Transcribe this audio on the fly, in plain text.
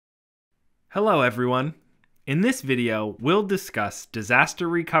Hello everyone. In this video, we'll discuss disaster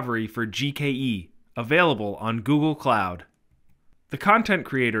recovery for GKE, available on Google Cloud. The content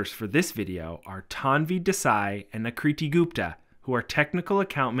creators for this video are Tanvi Desai and Akriti Gupta, who are technical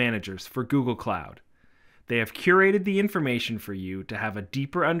account managers for Google Cloud. They have curated the information for you to have a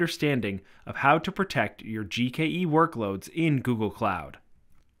deeper understanding of how to protect your GKE workloads in Google Cloud.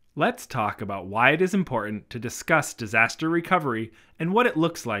 Let's talk about why it is important to discuss disaster recovery and what it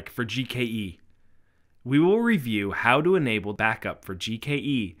looks like for GKE. We will review how to enable backup for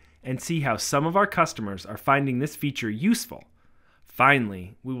GKE and see how some of our customers are finding this feature useful.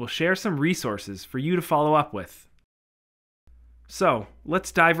 Finally, we will share some resources for you to follow up with. So,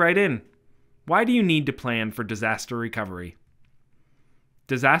 let's dive right in. Why do you need to plan for disaster recovery?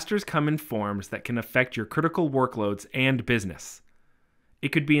 Disasters come in forms that can affect your critical workloads and business.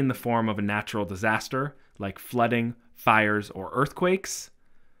 It could be in the form of a natural disaster, like flooding, fires, or earthquakes.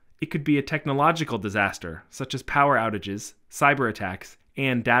 It could be a technological disaster, such as power outages, cyber attacks,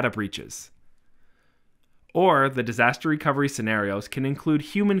 and data breaches. Or the disaster recovery scenarios can include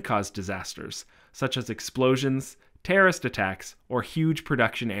human-caused disasters, such as explosions, terrorist attacks, or huge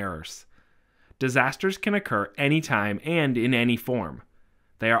production errors. Disasters can occur anytime and in any form.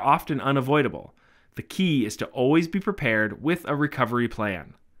 They are often unavoidable. The key is to always be prepared with a recovery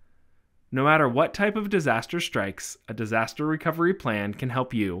plan. No matter what type of disaster strikes, a disaster recovery plan can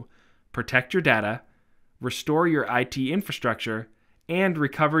help you protect your data, restore your IT infrastructure, and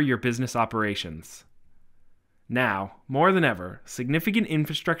recover your business operations. Now, more than ever, significant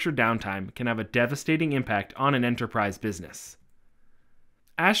infrastructure downtime can have a devastating impact on an enterprise business.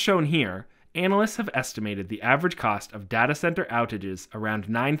 As shown here, analysts have estimated the average cost of data center outages around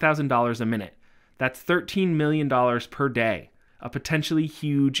 $9,000 a minute. That's $13 million per day, a potentially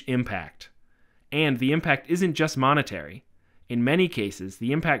huge impact. And the impact isn't just monetary. In many cases,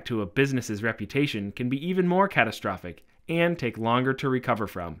 the impact to a business's reputation can be even more catastrophic and take longer to recover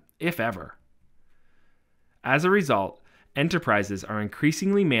from, if ever. As a result, enterprises are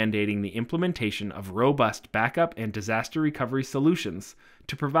increasingly mandating the implementation of robust backup and disaster recovery solutions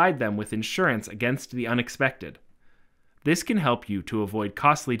to provide them with insurance against the unexpected. This can help you to avoid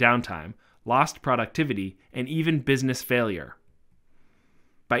costly downtime, lost productivity, and even business failure.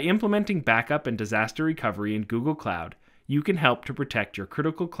 By implementing backup and disaster recovery in Google Cloud, you can help to protect your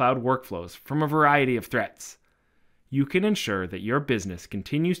critical cloud workflows from a variety of threats. You can ensure that your business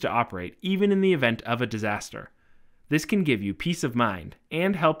continues to operate even in the event of a disaster. This can give you peace of mind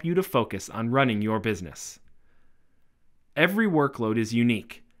and help you to focus on running your business. Every workload is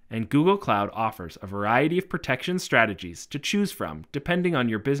unique, and Google Cloud offers a variety of protection strategies to choose from depending on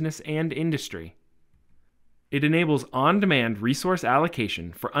your business and industry. It enables on-demand resource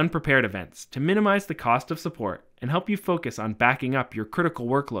allocation for unprepared events to minimize the cost of support and help you focus on backing up your critical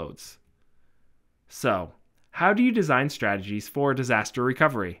workloads. So, how do you design strategies for disaster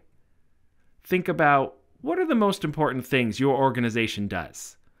recovery? Think about, what are the most important things your organization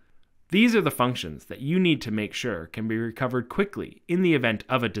does? These are the functions that you need to make sure can be recovered quickly in the event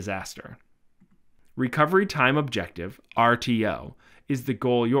of a disaster. Recovery Time Objective, RTO, is the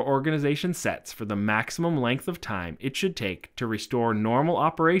goal your organization sets for the maximum length of time it should take to restore normal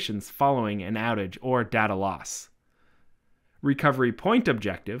operations following an outage or data loss. Recovery Point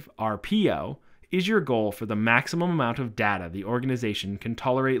Objective, RPO, is your goal for the maximum amount of data the organization can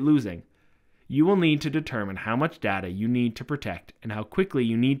tolerate losing. You will need to determine how much data you need to protect and how quickly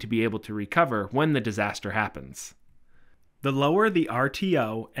you need to be able to recover when the disaster happens. The lower the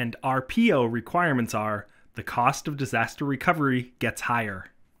RTO and RPO requirements are, the cost of disaster recovery gets higher.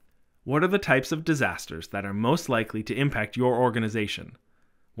 What are the types of disasters that are most likely to impact your organization?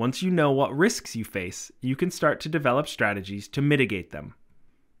 Once you know what risks you face, you can start to develop strategies to mitigate them.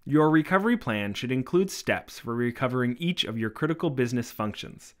 Your recovery plan should include steps for recovering each of your critical business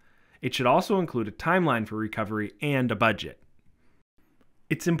functions. It should also include a timeline for recovery and a budget.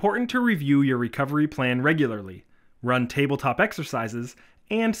 It's important to review your recovery plan regularly, run tabletop exercises,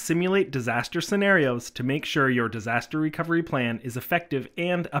 and simulate disaster scenarios to make sure your disaster recovery plan is effective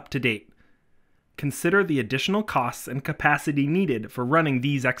and up to date. Consider the additional costs and capacity needed for running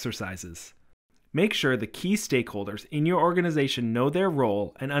these exercises. Make sure the key stakeholders in your organization know their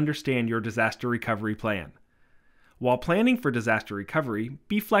role and understand your disaster recovery plan. While planning for disaster recovery,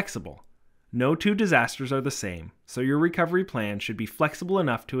 be flexible. No two disasters are the same, so your recovery plan should be flexible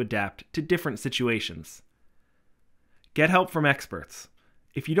enough to adapt to different situations. Get help from experts.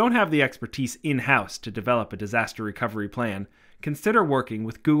 If you don't have the expertise in-house to develop a disaster recovery plan, consider working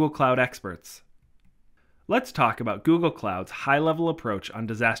with Google Cloud experts. Let's talk about Google Cloud's high-level approach on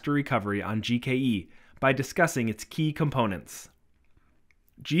disaster recovery on GKE by discussing its key components.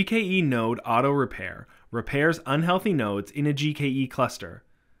 GKE Node Auto Repair repairs unhealthy nodes in a GKE cluster.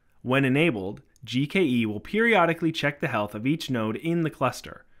 When enabled, GKE will periodically check the health of each node in the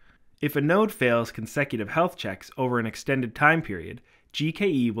cluster. If a node fails consecutive health checks over an extended time period,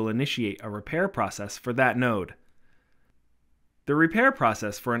 GKE will initiate a repair process for that node. The repair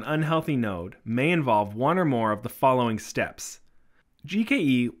process for an unhealthy node may involve one or more of the following steps.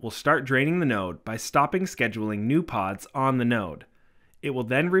 GKE will start draining the node by stopping scheduling new pods on the node. It will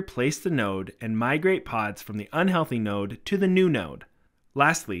then replace the node and migrate pods from the unhealthy node to the new node.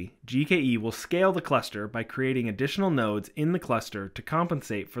 Lastly, GKE will scale the cluster by creating additional nodes in the cluster to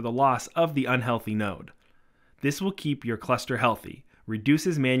compensate for the loss of the unhealthy node. This will keep your cluster healthy,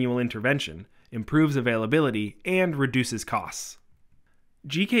 reduces manual intervention, improves availability, and reduces costs.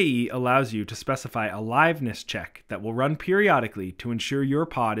 GKE allows you to specify a liveness check that will run periodically to ensure your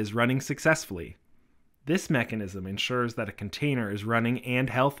pod is running successfully. This mechanism ensures that a container is running and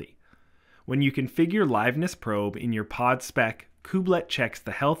healthy. When you configure liveness probe in your pod spec, Kubelet checks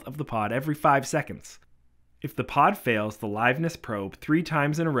the health of the pod every 5 seconds. If the pod fails the liveness probe 3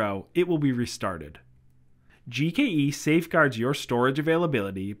 times in a row, it will be restarted. GKE safeguards your storage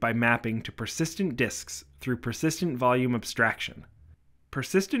availability by mapping to persistent disks through persistent volume abstraction.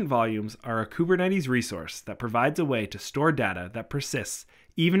 Persistent volumes are a Kubernetes resource that provides a way to store data that persists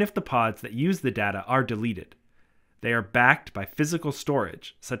even if the pods that use the data are deleted. They are backed by physical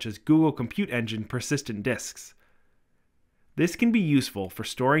storage, such as Google Kubernetes Engine persistent disks. This can be useful for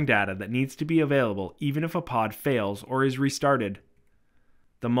storing data that needs to be available even if a pod fails or is restarted.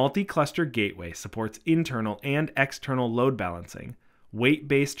 The multi-cluster gateway supports internal and external load balancing,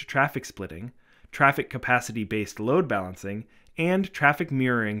 weight-based traffic splitting, traffic capacity-based load balancing, and traffic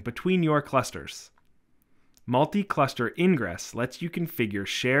mirroring between your clusters. Multi-cluster ingress lets you configure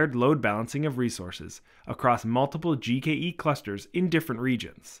shared load balancing of resources across multiple GKE clusters in different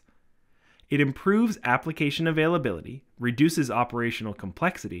regions. It improves application availability, reduces operational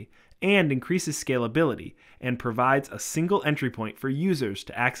complexity, and increases scalability, and provides a single entry point for users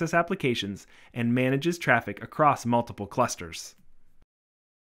to access applications and manages traffic across multiple clusters.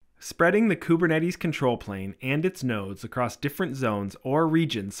 Spreading the Kubernetes control plane and its nodes across different zones or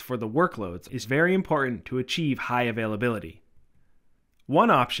regions for the workloads is very important to achieve high availability.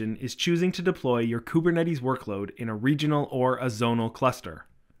 One option is choosing to deploy your Kubernetes workload in a regional or a zonal cluster.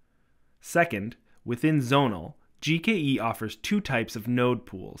 Second, within zonal, GKE offers 2 types of node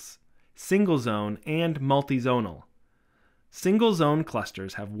pools: single zone and multi-zonal. Single zone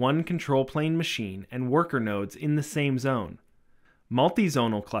clusters have one control plane machine and worker nodes in the same zone.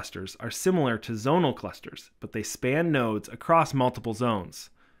 Multi-zonal clusters are similar to zonal clusters, but they span nodes across multiple zones.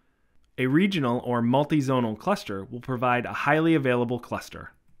 A regional or multi-zonal cluster will provide a highly available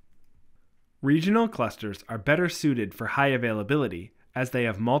cluster. Regional clusters are better suited for high availability as they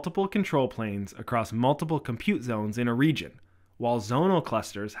have multiple control planes across multiple compute zones in a region, while zonal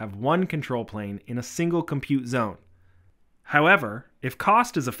clusters have one control plane in a single compute zone. However, if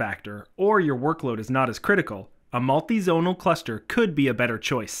cost is a factor or your workload is not as critical, a multi-zonal cluster could be a better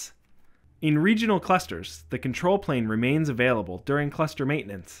choice. In regional clusters, the control plane remains available during cluster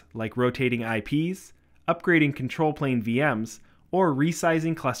maintenance, like rotating IPs, upgrading control plane VMs, or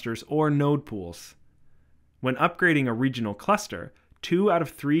resizing clusters or node pools. When upgrading a regional cluster, 2 out of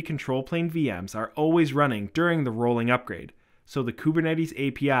 3 control plane VMs are always running during the rolling upgrade, so the Kubernetes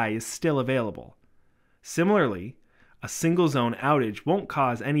API is still available. Similarly, a single zone outage won't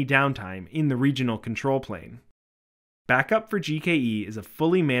cause any downtime in the regional control plane. Backup for GKE is a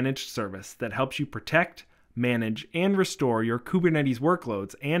fully managed service that helps you protect, manage, and restore your Kubernetes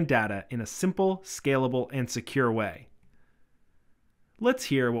workloads and data in a simple, scalable, and secure way. Let's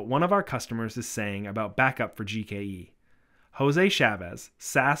hear what one of our customers is saying about backup for GKE. Jose Chavez,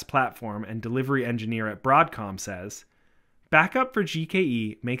 SaaS platform and delivery engineer at Broadcom, says, "Backup for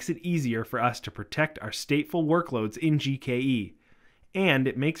GKE makes it easier for us to protect our stateful workloads in GKE, and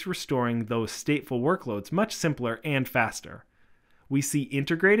it makes restoring those stateful workloads much simpler and faster. We see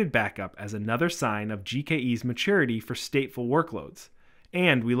integrated backup as another sign of GKE's maturity for stateful workloads,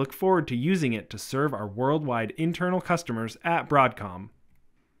 and we look forward to using it to serve our worldwide internal customers at Broadcom."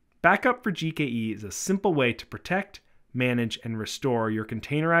 Backup for GKE is a simple way to protect, manage, and restore your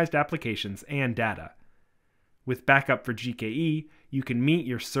containerized applications and data. With Backup for GKE, you can meet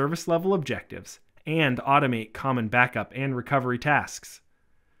your service level objectives and automate common backup and recovery tasks.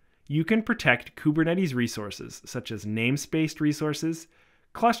 You can protect Kubernetes resources such as namespace resources,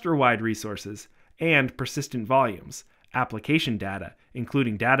 cluster-wide resources, and persistent volumes, application data,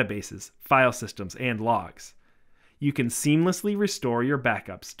 including databases, file systems, and logs. You can seamlessly restore your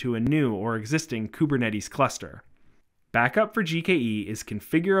backups to a new or existing Kubernetes cluster. Backup for GKE is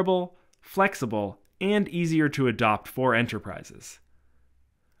configurable, flexible, and easier to adopt for enterprises.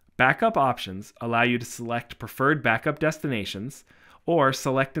 Backup options allow you to select preferred backup destinations or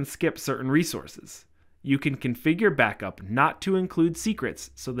select and skip certain resources. You can configure backup not to include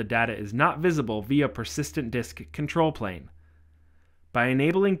secrets so the data is not visible via persistent disk control plane. By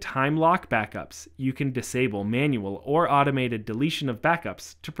enabling time lock backups, you can disable manual or automated deletion of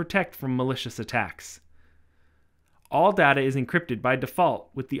backups to protect from malicious attacks. All data is encrypted by default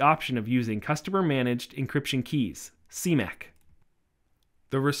with the option of using customer-managed encryption keys, CMEK.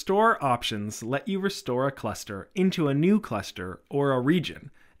 The restore options let you restore a cluster into a new cluster or a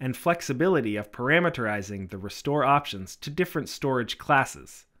region, and flexibility of parameterizing the restore options to different storage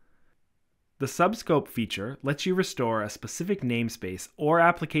classes. The subscope feature lets you restore a specific namespace or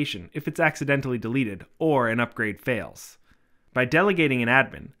application if it's accidentally deleted or an upgrade fails. By delegating an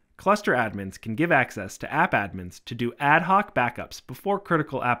admin, cluster admins can give access to app admins to do ad hoc backups before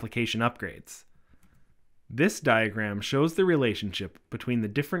critical application upgrades. This diagram shows the relationship between the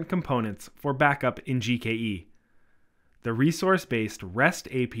different components for backup in GKE. The resource-based REST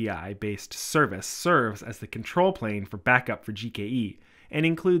API-based service serves as the control plane for backup for GKE and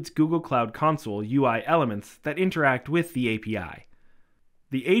includes Google Cloud Console UI elements that interact with the API.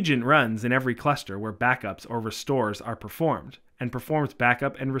 The agent runs in every cluster where backups or restores are performed, and performs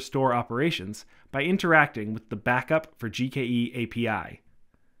backup and restore operations by interacting with the Backup for GKE API.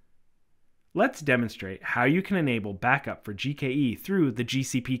 Let's demonstrate how you can enable backup for GKE through the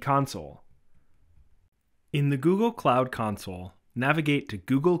GCP console. In the Google Cloud Console, navigate to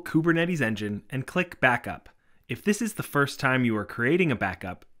Google Kubernetes Engine and click Backup. If this is the first time you are creating a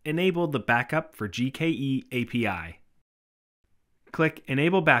backup, enable the Backup for GKE API. Click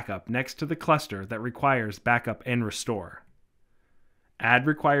Enable Backup next to the cluster that requires backup and restore. Add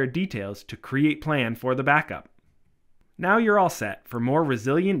required details to create plan for the backup. Now you're all set for more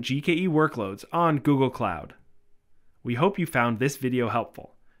resilient GKE workloads on Google Cloud. We hope you found this video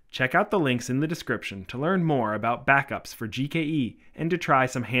helpful. Check out the links in the description to learn more about backups for GKE and to try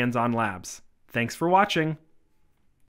some hands-on labs. Thanks for watching!